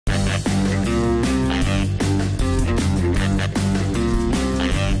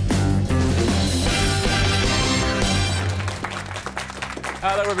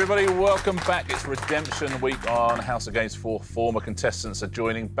Hello, everybody. Welcome back. It's Redemption Week on House of Games. 4 former contestants are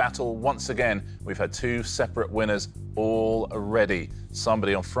joining battle once again. We've had 2 separate winners already.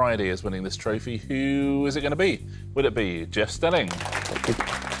 Somebody on Friday is winning this trophy. Who is it going to be? Will it be Jeff Stelling,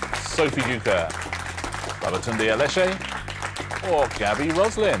 Sophie Duker, Babatunde Aléshé, or Gaby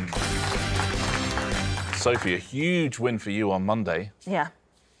Roslin? Sophie, a huge win for you on Monday. Yeah.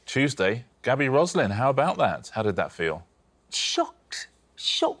 Tuesday, Gaby Roslin. How about that? How did that feel?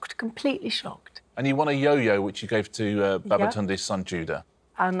 Shocked, completely shocked. And you won a yo-yo, which you gave to Babatunde's son, Judah.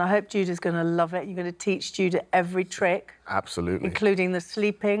 And I hope Judah's going to love it. You're going to teach Judah every trick. Absolutely. Including the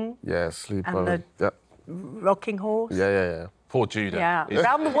sleeping. Yeah, sleep and the rocking horse. Yeah. Poor Judah. Yeah,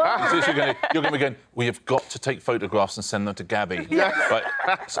 around the world. You're going to be going, we have got to take photographs and send them to Gaby. Yeah. Right,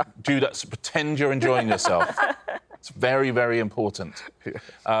 so, Judah, pretend you're enjoying yourself. It's very, very important.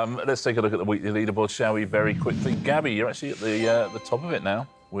 Let's take a look at the weekly leaderboard, shall we, very quickly. Gaby, you're actually at the top of it now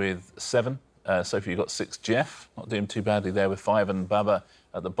with 7. Sophie, you've got 6. Jeff, not doing too badly there with 5, and Baba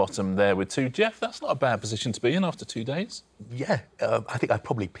at the bottom there with 2. Jeff, that's not a bad position to be in after 2 days. Yeah, I think I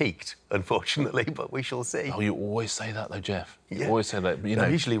probably peaked, unfortunately, but we shall see. Oh, you always say that, though, Jeff. You Yeah. always say that. You know,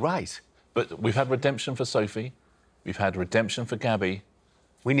 I'm usually right. But we've had redemption for Sophie. We've had redemption for Gaby.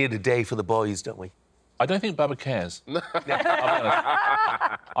 We need a day for the boys, don't we? I don't think Baba cares.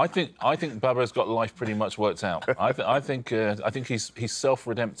 I think Baba has got life pretty much worked out. I think he's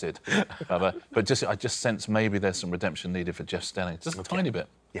self-redempted, Baba. But I just sense maybe there's some redemption needed for Jeff Stelling, just a tiny bit.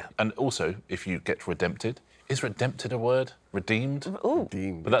 Yeah. And also, if you get redempted, is redempted a word? Redeemed? Ooh.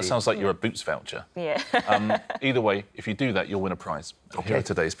 Redeemed. But that sounds like you're a Boots voucher. Yeah. Either way, if you do that, you'll win a prize. Okay. Here are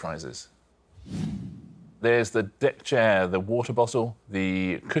today's prizes. There's the deck chair, the water bottle,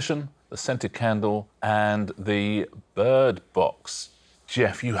 the cushion, the scented candle, and the bird box.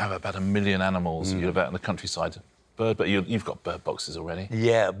 Jeff, you have about 1 million animals. You live out in the countryside. But you've got bird boxes already.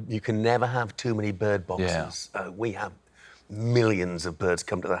 Yeah, you can never have too many bird boxes. Yeah. We have millions of birds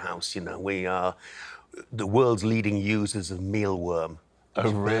come to the house, you know. We are the world's leading users of mealworm. Oh,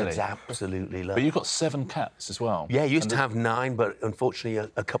 which really? Birds absolutely love. But you've got 7 cats as well. Yeah, used to have 9, but unfortunately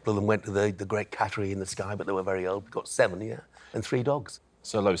a couple of them went to the great cattery in the sky, but they were very old. We've got 7, yeah, and 3 dogs.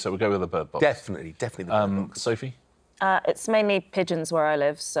 So low, so we'll go with the bird box. Definitely the bird box. Sophie? It's mainly pigeons where I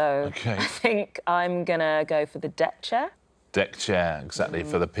live, so Okay. I think I'm going to go for the deck chair. Deck chair, exactly,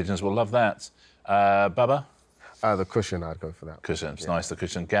 for the pigeons. We'll love that. Baba? The cushion, I'd go for that. Cushion, it's nice, the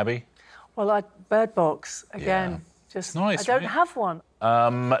cushion. Gaby? Well, bird box, again. Yeah. Just, nice, I don't right? have one.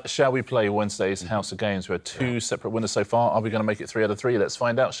 Shall we play Wednesday's House of Games? We had 2 separate winners so far. Are we going to make it 3 out of 3? Let's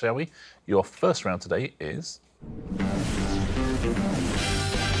find out, shall we? Your first round today is...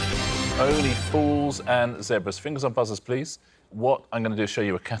 Only fools and zebras. Fingers on buzzers, please. What I'm going to do is show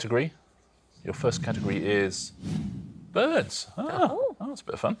you a category. Your first category is birds. That's a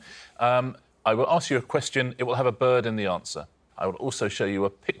bit of fun. I will ask you a question. It will have a bird in the answer. I will also show you a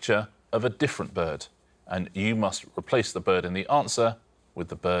picture of a different bird, and you must replace the bird in the answer with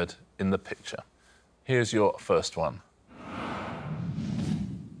the bird in the picture. Here's your first one.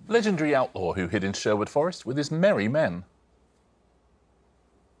 Legendary outlaw who hid in Sherwood Forest with his merry men.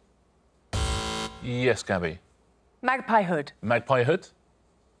 Yes, Gaby. Magpie Hood. Magpie Hood.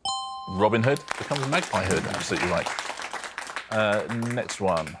 Robin Hood becomes Magpie Hood. Absolutely right. Next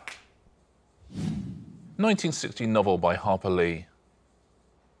one. 1960 novel by Harper Lee.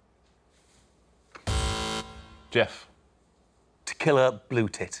 Jeff. To Kill a Blue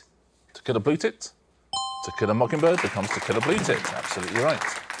Tit. To Kill a Blue Tit. To Kill a Mockingbird becomes To Kill a Blue Tit. Absolutely right.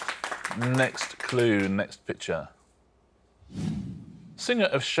 Next clue, next picture. Singer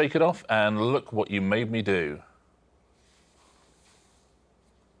of Shake It Off and Look What You Made Me Do.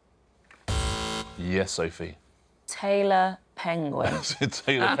 Yes, Sophie. Taylor Penguin.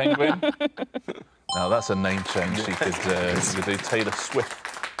 Taylor Penguin. Now, that's a name change. She could do Taylor Swift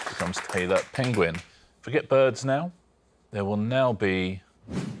becomes Taylor Penguin. Forget birds now. There will now be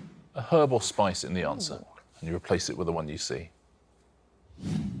a herb or spice in the answer, and you replace it with the one you see.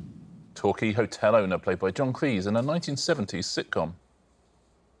 Torquay hotel owner played by John Cleese in a 1970s sitcom.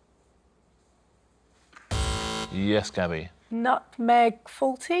 Yes, Gaby. Nutmeg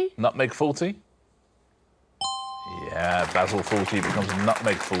Faulty. Nutmeg Faulty. Yeah, Basil Faulty becomes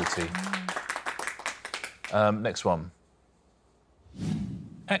Nutmeg Faulty. Next one.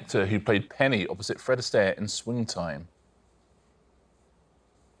 Actor who played Penny opposite Fred Astaire in Swing Time.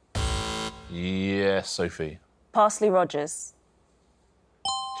 Yes, Sophie. Parsley Rogers.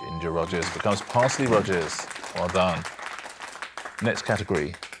 Ginger Rogers becomes Parsley Rogers. Well done. Next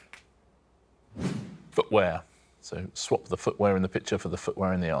category. Footwear. So swap the footwear in the picture for the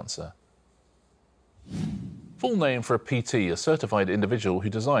footwear in the answer. Full name for a PT, a certified individual who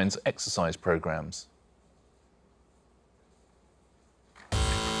designs exercise programs.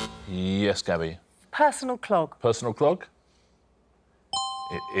 Yes, Gabby. Personal clog. Personal clog?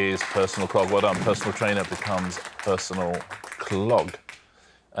 It is personal clog. Well done. Personal trainer becomes personal clog.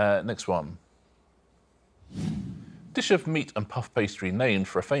 Next one. Dish of meat and puff pastry named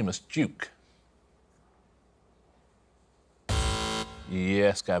for a famous duke.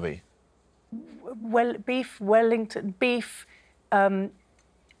 Yes, Gabby. Well, beef Wellington, beef. I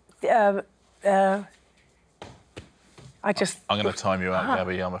just. I'm going to time you out,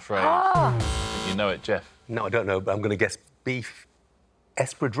 Gabby, I'm afraid. You know it, Jeff. No, I don't know, but I'm going to guess beef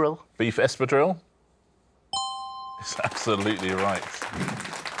espadrille. Beef espadrille? It's absolutely right.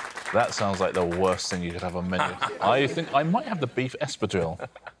 That sounds like the worst thing you could have on menu. I think I might have the beef espadrille.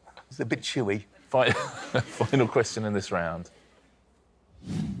 It's a bit chewy. Final question in this round.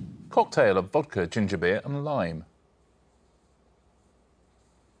 Cocktail of vodka, ginger beer and lime.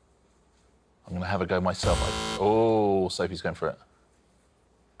 I'm going to have a go myself. Oh, Sophie's going for it.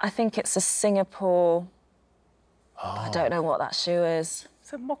 I think it's a Singapore... I don't know what that shoe is.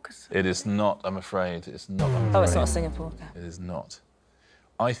 It's a moccasin. It is not, I'm afraid. It's not, I'm afraid. Oh, it's not a Singapore. Okay. It is not.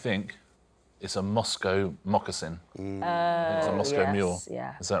 I think it's a Moscow moccasin. I think it's a Moscow mule.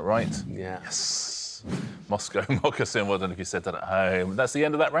 Yeah. Is that right? Yeah. Yes. Moscow moccasin. Well done if you said that at home. That's the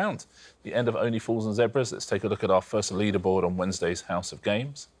end of that round. The end of Only Fools and Zebras. Let's take a look at our first leaderboard on Wednesday's House of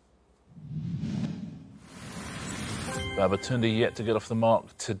Games. Babatunde yet to get off the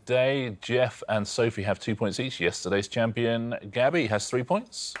mark today. Jeff and Sophie have 2 points each. Yesterday's champion, Gaby, has 3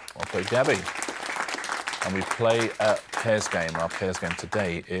 points. Well played, Gaby. And we play a pairs game. Our pairs game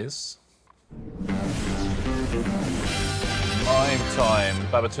today is... Mime time.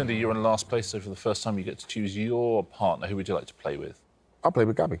 Babatunde, you're in last place, so for the first time you get to choose your partner. Who would you like to play with? I'll play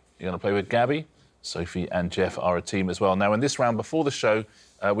with Gaby. You're going to play with Gaby. Sophie and Jeff are a team as well. Now, in this round, before the show,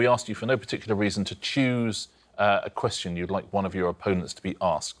 we asked you for no particular reason to choose a question you'd like one of your opponents to be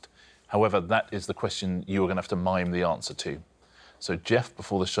asked. However, that is the question you are going to have to mime the answer to. So, Jeff,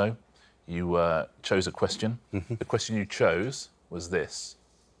 before the show, you chose a question. The question you chose was this.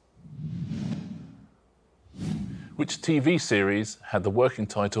 Which TV series had the working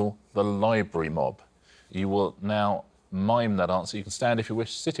title The Library Mob? You will now mime that answer. You can stand if you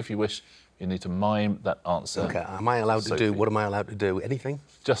wish, sit if you wish. You need to mime that answer. OK, am I allowed to do... What am I allowed to do? Anything?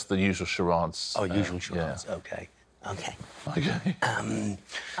 Just the usual charades. Oh, usual charades. Yeah. OK. OK. OK.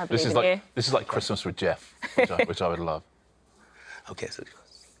 I This is believe in you. like Christmas with Jeff, which I would love. OK, so...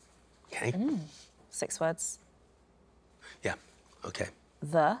 OK. 6 words. Yeah, OK.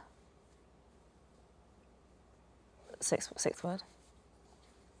 The. Sixth word.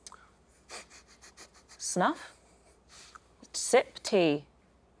 Snuff. Sip tea.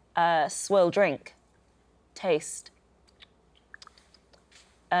 Swill drink. Taste.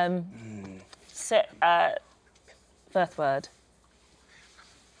 Sip. First word.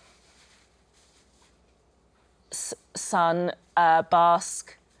 Sun.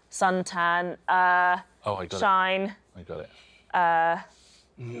 Bask. Suntan. Oh, I got shine. it. I got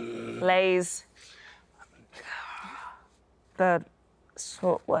it. Lays. The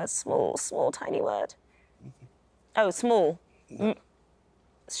short word, small, tiny word. Oh, small.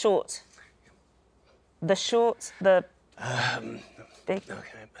 Short. The short, the big. OK.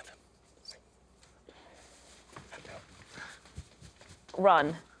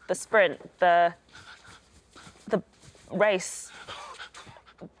 Run. The sprint. The race.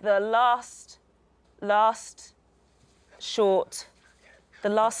 The last short. The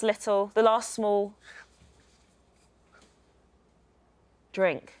last little. The last small.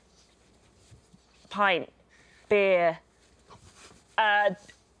 Drink. Pint. Beer. The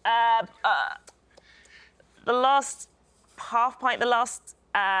last half pint, the last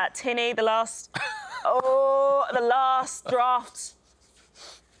tinny, the last... the last draft.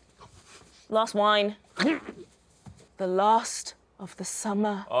 Last wine. The last of the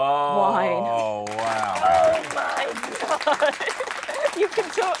summer wine. Oh, wow. Oh, my God. You can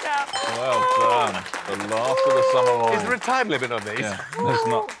talk now. Well done. The last of the summer wine. Is there a time limit on these? Yeah, there's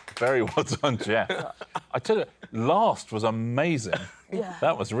not. Very well done, Jeff. I tell you, last was amazing. Yeah.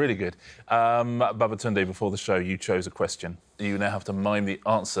 That was really good. Babatunde, before the show, you chose a question. You now have to mime the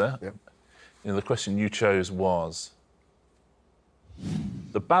answer. Yep. You know, the question you chose was...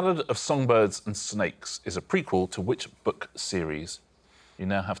 The Ballad of Songbirds and Snakes is a prequel to which book series? You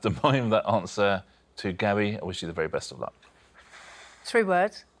now have to mime that answer to Gaby. I wish you the very best of luck. 3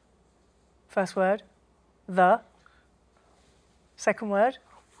 words. First word. The. Second word.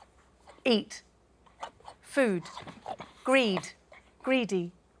 Eat. Food. Greed.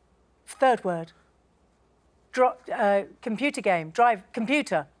 Greedy. Third word. computer game. Drive.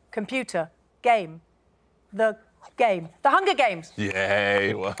 Computer. Computer. Game. The game. The Hunger Games.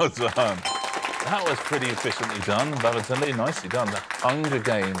 Yay, well done. That was pretty efficiently done, Babatunde. Nicely done. The Hunger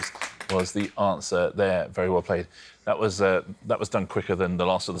Games was the answer there. Very well played. That was done quicker than the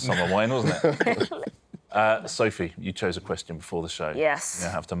last of the summer wine, wasn't it? Sophie, you chose a question before the show. Yes. You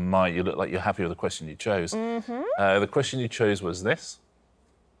have to mind. You look like you're happy with the question you chose. The question you chose was this.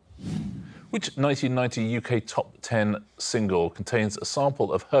 Which 1990 UK top 10 single contains a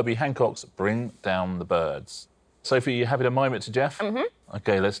sample of Herbie Hancock's Bring Down the Birds? Sophie, you happy to mime it to Jeff?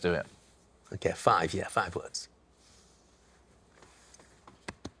 OK, let's do it. OK, 5 words.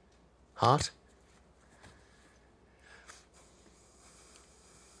 Heart.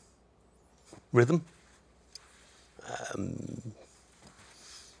 Rhythm.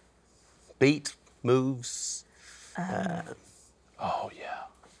 Beat, moves. Oh, yeah.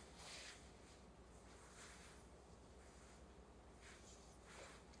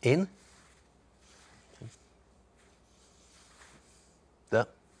 In. The.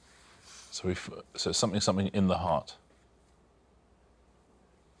 So something in the heart.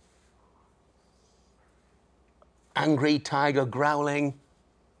 Angry tiger growling.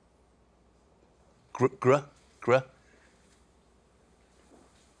 Gr.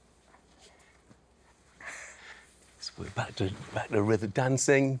 So we're back to rhythm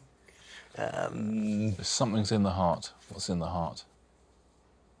dancing. Something's in the heart. What's in the heart?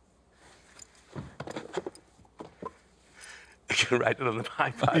 You can write it on the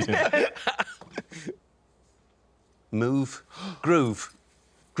iPad. Move. Groove.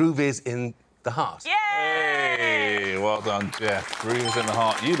 Groove is in the heart. Hey, well done, Jeff. Grooves in the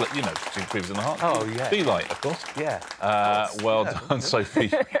heart. You know grooves in the heart. Oh, yeah. Be light, of course. Yeah. Well done,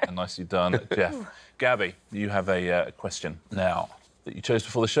 Sophie. Nicely done, Jeff. Gabby, you have a question now that you chose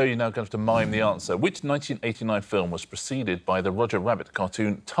before the show. You're now going to have to mime the answer. Which 1989 film was preceded by the Roger Rabbit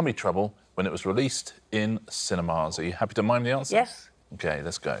cartoon Tummy Trouble when it was released in cinemas? Are you happy to mime the answer? Yes. OK,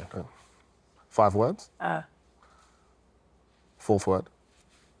 let's go. 5 words. 4th word.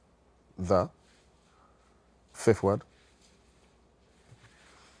 The. 5th word.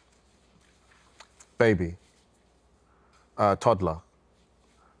 Baby. Toddler.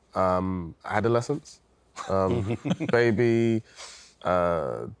 Adolescence. Baby.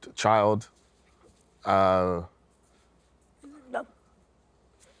 Child. No.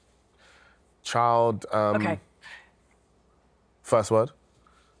 Child. OK. First word.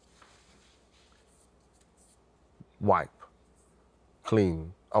 Wipe.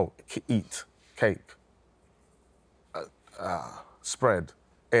 Clean. Oh, eat. Cake. Spread.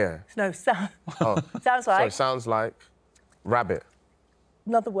 Air. No, sound. Oh, Sounds like. so it sounds like rabbit.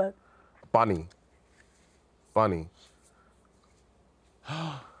 Another word. Bunny. Bunny.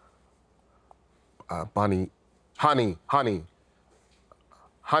 Bunny. Honey. Honey.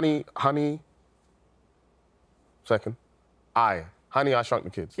 Honey. Honey. Second. Honey, I Shrunk the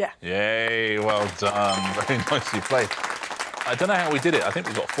Kids. Yeah. Yay, well done. Very nicely played. I don't know how we did it. I think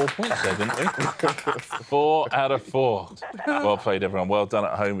we got 4 points there, didn't we? 4 out of 4. Well played, everyone. Well done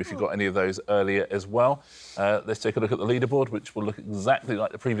at home if you got any of those earlier as well. Let's take a look at the leaderboard, which will look exactly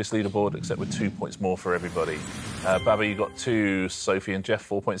like the previous leaderboard, except with 2 points more for everybody. Baba, you got 2, Sophie and Jeff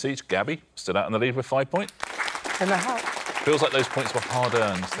 4 points each. Gabby stood out in the lead with 5 points. In the heart. Feels like those points were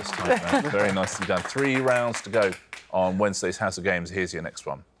hard-earned this time round. Very nicely done. 3 rounds to go on Wednesday's House of Games. Here's your next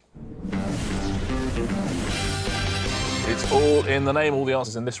one. It's all in the name. All the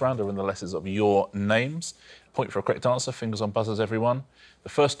answers in this round are in the letters of your names. Point for a correct answer. Fingers on buzzers, everyone. The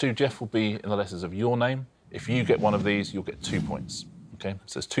first 2, Jeff, will be in the letters of your name. If you get one of these, you'll get 2 points. OK?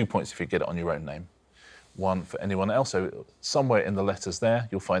 So there's 2 points if you get it on your own name. 1 for anyone else. So somewhere in the letters there,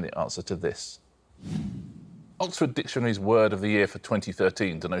 you'll find the answer to this. Oxford Dictionary's word of the year for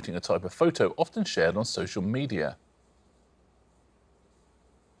 2013, denoting a type of photo often shared on social media.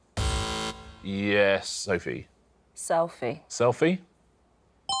 Yes, Sophie. Selfie. Selfie.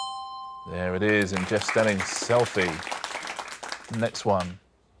 There it is in Jeff Stelling's selfie. Next one.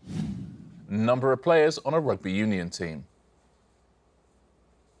 Number of players on a rugby union team.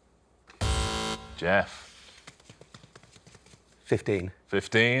 Jeff. 15.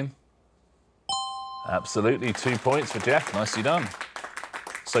 15. Absolutely, 2 points for Jeff. Nicely done.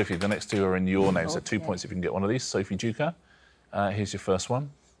 Sophie, the next 2 are in your name, so 2 points if you can get one of these. Sophie Duker. Here's your first one.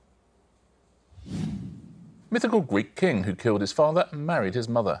 Mythical Greek king who killed his father and married his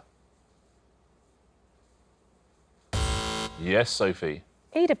mother. Yes, Sophie.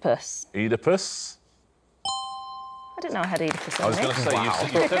 Oedipus. Oedipus. I didn't know I had Oedipus on I was going to say,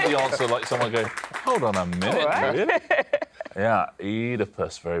 you said the answer like someone going, hold on a minute, All right. really? Yeah,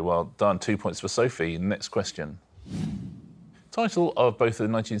 Oedipus. Very well done. 2 points for Sophie. Next question. Title of both the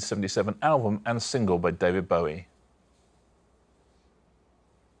 1977 album and single by David Bowie.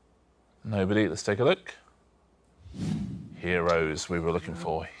 Nobody. Let's take a look. Heroes, we were looking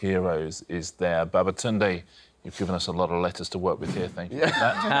for. Heroes is there. Babatunde, you've given us a lot of letters to work with here. Thank you for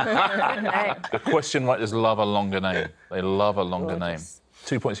that. The question writers love a longer name. They love a longer name.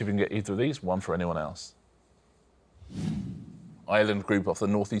 2 points if you can get either of these, 1 for anyone else. Island group off the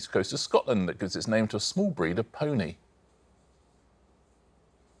northeast coast of Scotland that gives its name to a small breed of pony.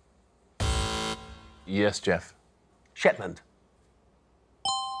 Yes, Jeff. Shetland.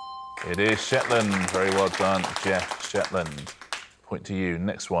 It is Shetland. Very well done, Jeff. Shetland. Point to you.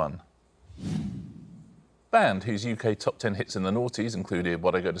 Next one. Band whose UK top 10 hits in the noughties included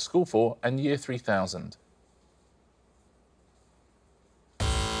What I Go to School For and Year 3000.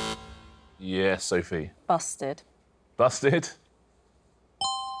 Yes, Sophie. Busted. Busted.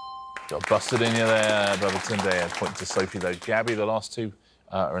 Got busted in you there, Babatunde. Point to Sophie, though. Gaby, the last two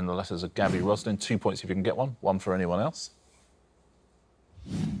are in the letters of Gaby. Roslin, 2 points if you can get one. 1 for anyone else.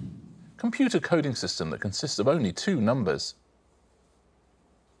 Computer coding system that consists of only 2 numbers.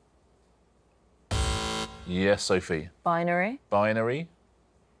 Yes, Sophie. Binary. Binary.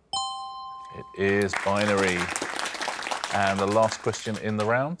 It is binary. And the last question in the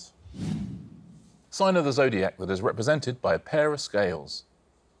round. Sign of the zodiac that is represented by a pair of scales.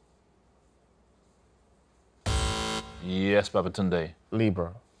 Yes, Babatunde.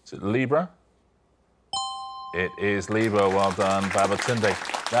 Libra. Is it Libra? It is Libra. Well done, Babatunde.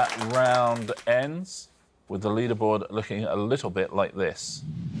 That round ends with the leaderboard looking a little bit like this.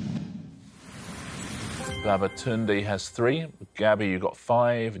 Babatunde has 3. Gaby, you got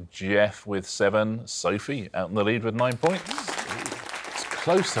 5. Jeff with 7. Sophie out in the lead with 9 points. It's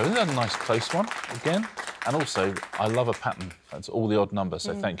close, though. Isn't that a nice close one again? And also, I love a pattern. That's all the odd numbers,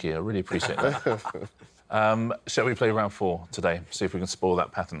 so thank you. I really appreciate that. Shall we play round 4 today? See if we can spoil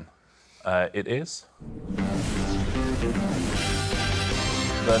that pattern. It is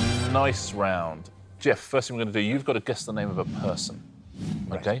the nice round. Jeff, first thing we're going to do, you've got to guess the name of a person.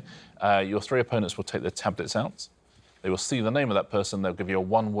 OK? Your 3 opponents will take their tablets out. They will see the name of that person. They'll give you a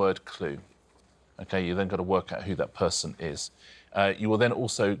 1-word clue. OK? You then got to work out who that person is. You will then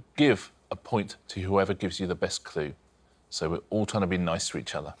also give a point to whoever gives you the best clue. So we're all trying to be nice to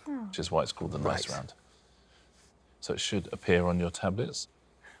each other, which is why it's called the nice round. So it should appear on your tablets.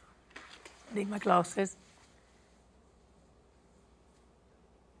 Need my glasses.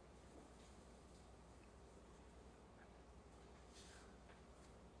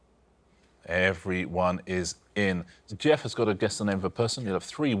 Everyone is in. So Jeff has got to guess the name of a person. You'll have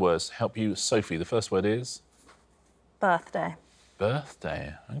 3 words to help you. Sophie, the first word is? Birthday.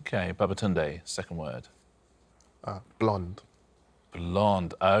 Birthday. OK. Babatunde, second word. Blonde.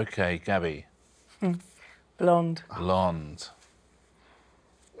 Blonde. OK. Gaby. Blonde. Blonde.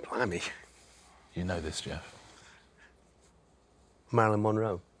 Blimey. You know this, Jeff. Marilyn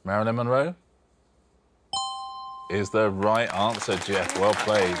Monroe. Marilyn Monroe is the right answer, Jeff. Well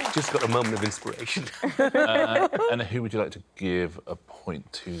played. Just got a moment of inspiration. And who would you like to give a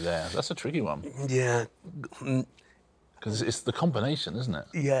point to there? That's a tricky one. Yeah. Because it's the combination, isn't it?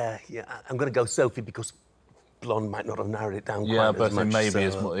 Yeah. I'm going to go Sophie because blonde might not have narrowed it down Yeah, quite as but much. maybe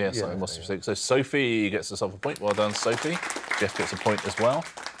is more, slightly more specific. So Sophie gets herself a point. Well done, Sophie. Jeff gets a point as well.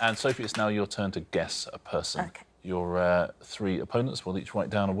 And Sophie, it's now your turn to guess a person. OK. Your 3 opponents will each write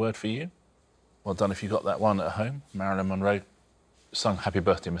down a word for you. Well done if you got that one at home. Marilyn Monroe sung Happy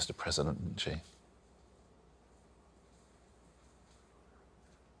Birthday, Mr. President, didn't she?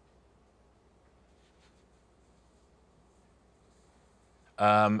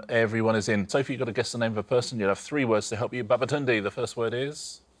 Everyone is in. Sophie, you've got to guess the name of a person. You'll have 3 words to help you. Babatunde, the first word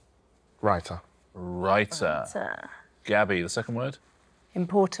is? Writer. Writer. Gaby, the second word?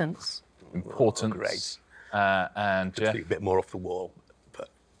 Importance. Importance. Oh, great. And Jeff? A bit more off the wall. But...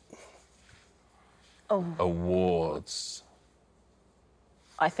 Awards.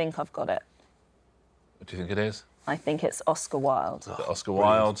 I think I've got it. What do you think it is? I think it's Oscar Wilde. Oscar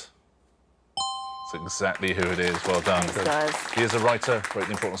Wilde. That's exactly who it is. Well done. Thanks, guys. He is a writer, great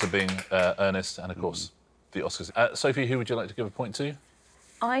the importance of being earnest, and of course, the Oscars. Sophie, who would you like to give a point to?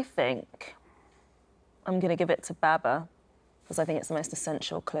 I think I'm going to give it to Baba, because I think it's the most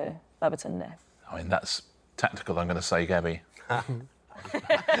essential clue. Babatunde. I mean, that's tactical, I'm going to say, Gaby. I thought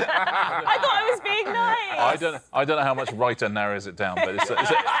I was being nice. I don't know how much writer narrows it down, but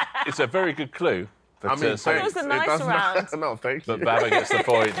it's a very good clue. But, I mean, so it was a nice round. No, thank you. But Baba gets the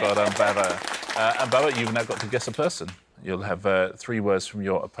point. Well done, Baba. And Baba, you've now got to guess a person. You'll have 3 words from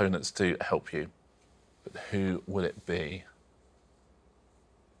your opponents to help you. But who will it be?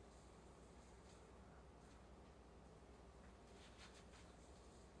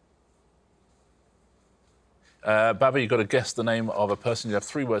 Baba, you've got to guess the name of a person. You have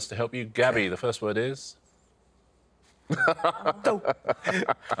 3 words to help you. Gaby, the first word is...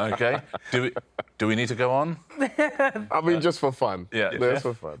 OK. Do we need to go on? I mean, just for fun. Yeah. Just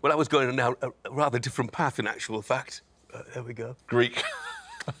for fun. Well, I was going down a rather different path, in actual fact. There we go. Greek.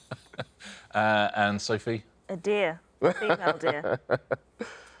 And Sophie? A deer. Female deer.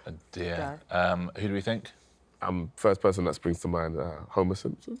 A deer. Who do we think? First person that springs to mind, Homer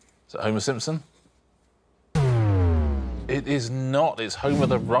Simpson. Is it Homer Simpson? It is not. It's Homer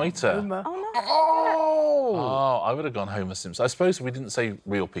the writer. Homer. Oh, no. Oh, I would have gone Homer Simpson. I suppose we didn't say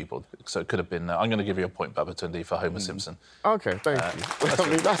real people, so it could have been... I'm going to give you a point, Babatunde, for Homer Simpson. OK, thank you. I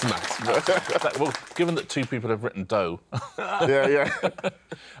mean, that's nice. Well, given that 2 people have written dough... Yeah.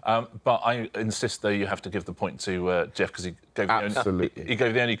 but I insist, though, you have to give the point to Jeff, because he gave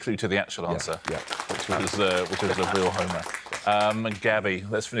the only clue to the actual answer, which was the real Homer. Gaby,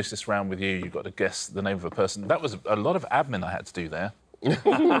 let's finish this round with you. You've got to guess the name of a person. That was a lot of admin I had to do there.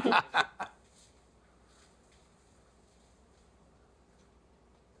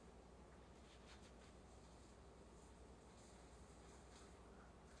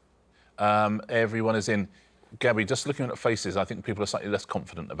 Everyone is in. Gaby, just looking at faces, I think people are slightly less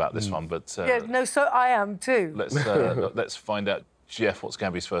confident about this one, but... Yeah, no, so I am too. Let's find out. Jeff, what's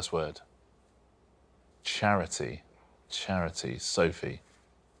Gaby's first word? Charity. Charity. Sophie?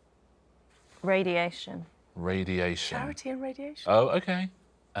 Radiation. Radiation. Charity and radiation. Oh, OK.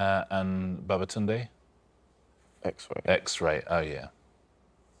 And Babatunde? X-ray. X-ray. Oh, yeah.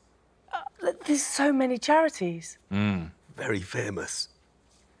 There's so many charities. Very famous.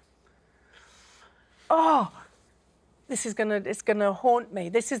 Oh, it's gonna haunt me.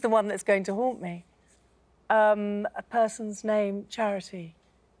 This is the one that's going to haunt me. A person's name, charity.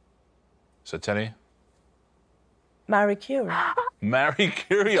 So, Tenny? Marie Curie. Marie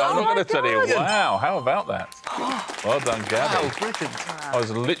Curie. I'm not going to tell you. Wow, how about that? Well done, Gaby. Wow, brilliant. I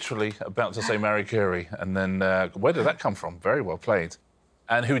was literally about to say Marie Curie, and then where did that come from? Very well played.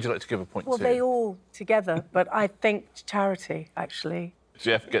 And who would you like to give a point Well, to? they all together, but I think charity, actually.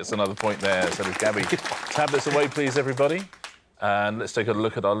 Jeff gets another point there, so does Gaby. Tablets away, please, everybody. And let's take a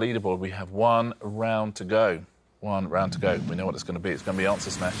look at our leaderboard. We have 1 round to go. 1 round to go. We know what it's going to be. It's going to be Answer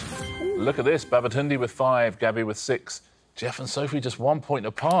Smash. Look at this. Babatunde with 5, Gaby with 6. Jeff and Sophie just 1 point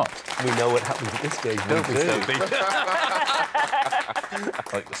apart. We know what happens at this stage, don't we, Sophie?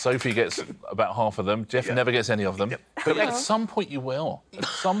 Like, Sophie gets about half of them. Jeff never gets any of them. But at some point you will. At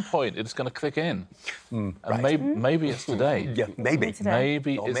some point it's going to click in. And maybe it's today. Yeah, maybe.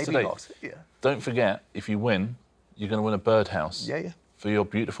 Maybe Or it's maybe today. not. Yeah. Don't forget, if you win, you're going to win a birdhouse. Yeah. For your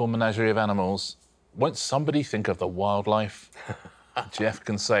beautiful menagerie of animals. Won't somebody think of the wildlife Jeff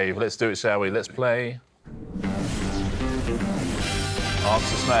can save? Let's do it, shall we? Let's play.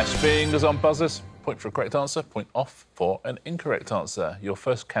 Answer Smash. Fingers on buzzers. Point for a correct answer, point off for an incorrect answer. Your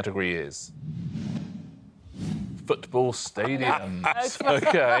first category is... football stadiums.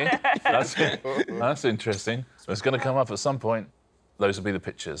 OK. That's interesting. It's going to come up at some point. Those will be the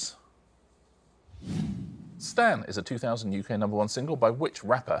pictures. Stan is a 2000 UK #1 single by which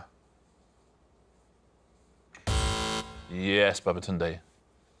rapper? Yes, Babatunde.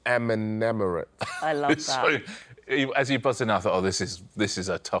 Eminem. I love that. So, as you buzzed in, I thought, oh, this is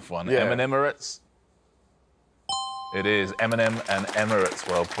a tough one. Yeah. Eminem. It is Eminem and Emirates.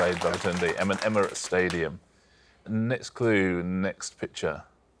 Well played, Babatunde. Emirates Stadium. Next clue, next picture.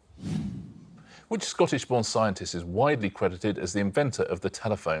 Which Scottish-born scientist is widely credited as the inventor of the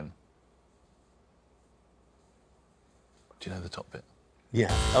telephone? Do you know the top bit?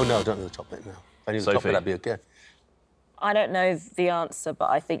 Yeah. Oh, no, I don't know the top bit now. If I knew the top Sophie. bit, that'd be OK. I don't know the answer, but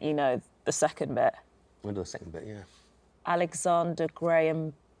I think you know the second bit. We'll do the second bit, yeah. Alexander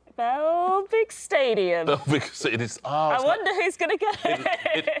Graham Bell Big Stadium. Belbig, it is. Oh, I wonder who's going to get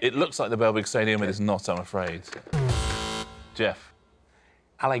it. It looks like the Belbig Stadium. It is not, I'm afraid. Jeff.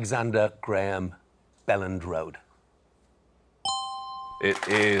 Alexander Graham Belland Road. It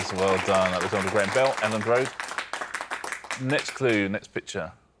is. Well done. Alexander Graham Bell, Elland Road. Next clue, next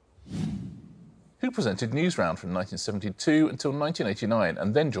picture. Who presented Newsround from 1972 until 1989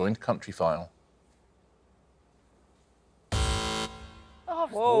 and then joined Countryfile?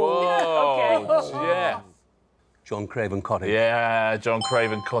 Whoa. Okay. Jeff. John Craven Cottage. Yeah, John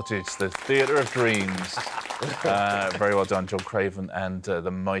Craven Cottage, the theatre of dreams. Very well done, John Craven and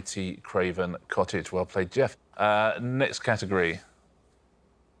the mighty Craven Cottage. Well played, Jeff. Next category.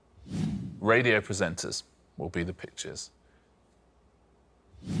 Radio presenters will be the pictures.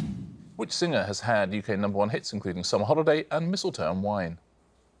 Which singer has had UK #1 hits, including Summer Holiday and Mistletoe and Wine?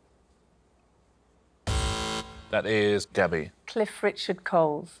 That is Gaby. Cliff Richard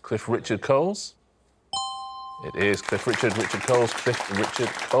Coles. Cliff Richard Coles. It is Cliff Richard, Richard Coles, Cliff Richard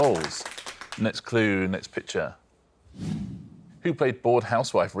Coles. Next clue, next picture. Who played bored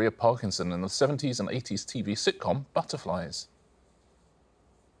housewife Rhea Parkinson in the 70s and 80s TV sitcom Butterflies?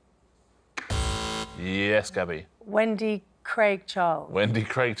 Yes, Gaby. Wendy Craig Charles. Wendy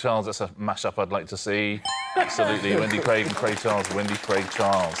Craig Charles, that's a mashup I'd like to see. Absolutely, Wendy Craig and Craig Charles, Wendy Craig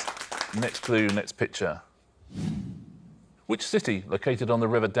Charles. Next clue, next picture. Which city, located on the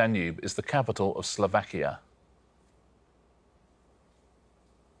River Danube, is the capital of Slovakia?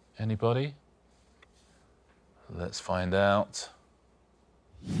 Anybody? Let's find out.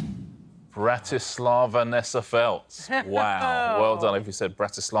 Bratislava Nesafelt. Wow, well done if you said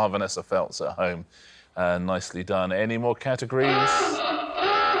Bratislava Nesafelt at home. Nicely done. Any more categories?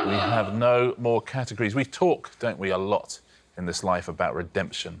 We have no more categories. We talk, don't we, a lot in this life about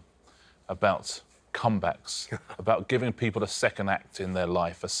redemption, about comebacks, about giving people a second act in their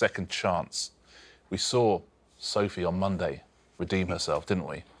life, a second chance. We saw Sophie on Monday redeem herself, didn't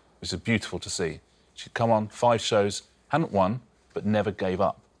we? Which is beautiful to see. She'd come on 5 shows, hadn't won, but never gave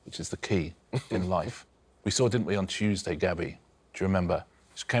up, which is the key in life. We saw, didn't we, on Tuesday, Gaby? Do you remember?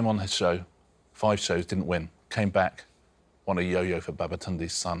 She came on her show, 5 shows, didn't win, came back, won a yo-yo for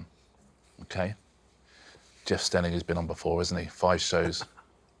Babatunde's son. OK? Jeff Stelling has been on before, hasn't he? 5 shows,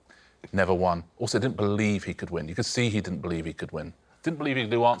 never won. Also, didn't believe he could win. You could see he didn't believe he could win. Didn't believe he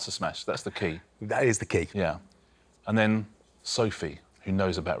could do Answer Smash. That's the key. That is the key. Yeah. And then Sophie, who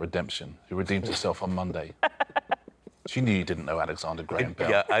knows about redemption, who redeemed herself on Monday. She knew you didn't know Alexander Graham Bell.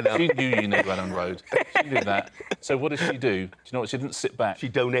 Yeah, I know. She knew you knew Ellen Road. She knew that. So what did she do? Do you know what? She didn't sit back. She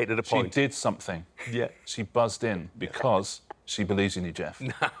donated a point. She did something. Yeah. She buzzed in because she believes in you, Jeff.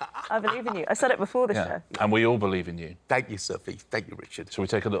 I believe in you. I said it before the Yeah. show. And we all believe in you. Thank you, Sophie. Thank you, Richard. Shall we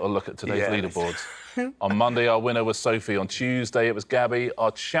take a little look at today's Yes. leaderboards? On Monday, our winner was Sophie. On Tuesday, it was Gaby. Our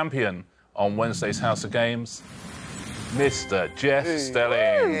champion on Wednesday's House of Games, Mr. Jeff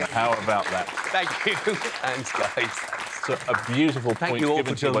Stelling. How about that? Thank you. Thanks, guys. So a beautiful Thank point you all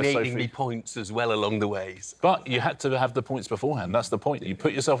given for to you by donating Sophie. me points as well along the ways. But you had to have the points beforehand. That's the point. You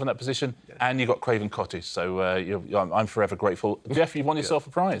put yourself in that position, and you got Craven Cottage. So I'm forever grateful. Jeff, you won yourself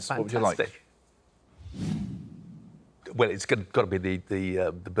a prize. Fantastic. What would you like? Well, it's got to be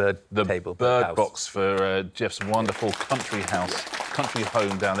the bird table. Bird house. box for Jeff's wonderful country house, country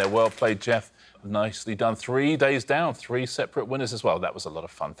home down there. Well played, Jeff. Nicely done. 3 days down, 3 separate winners as well. That was a lot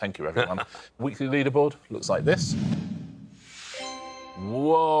of fun. Thank you, everyone. Weekly leaderboard looks like this.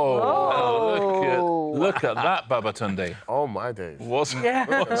 Whoa! Look at that, Babatunde. Oh, my days. What's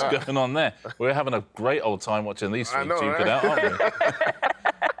going on there? We're having a great old time watching these three duke it out, aren't we?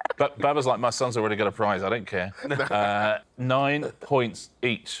 But Baba's like, my son's already got a prize, I don't care. 9 points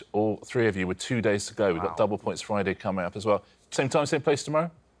each, all 3 of you, with 2 days to go. We've got double points Friday coming up as well. Same time, same place tomorrow.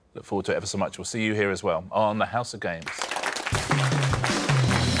 Look forward to it ever so much. We'll see you here as well on the House of Games.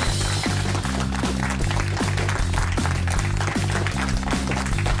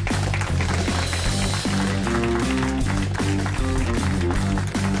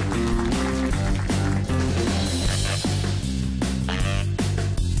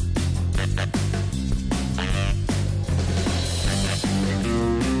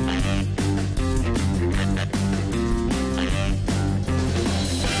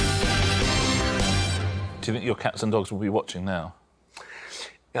 Do you think your cats and dogs will be watching now?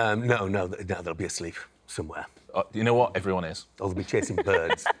 No, they'll be asleep somewhere. You know what? Everyone is. Or they'll be chasing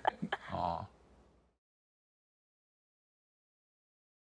birds. Aw.